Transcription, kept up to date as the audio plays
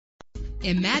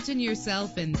Imagine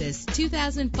yourself in this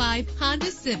 2005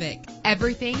 Honda Civic.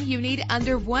 Everything you need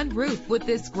under one roof with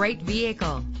this great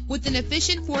vehicle. With an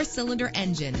efficient 4-cylinder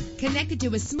engine connected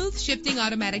to a smooth shifting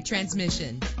automatic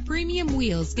transmission, premium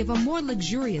wheels give a more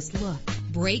luxurious look.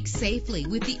 Brake safely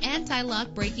with the anti-lock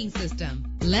braking system.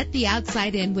 Let the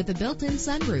outside in with a built-in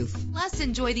sunroof. Plus,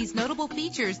 enjoy these notable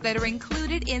features that are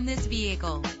included in this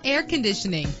vehicle: air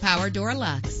conditioning, power door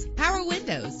locks, power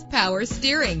windows, power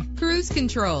steering, cruise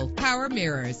control, power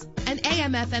mirrors, an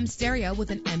AM/FM stereo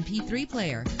with an MP3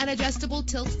 player, an adjustable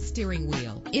tilt steering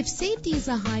wheel. If safety is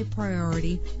a high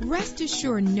priority, rest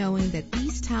assured knowing that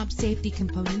these top safety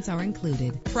components are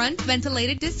included: front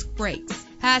ventilated disc brakes,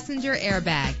 passenger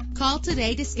airbag. Call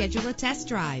today to schedule a test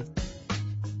drive.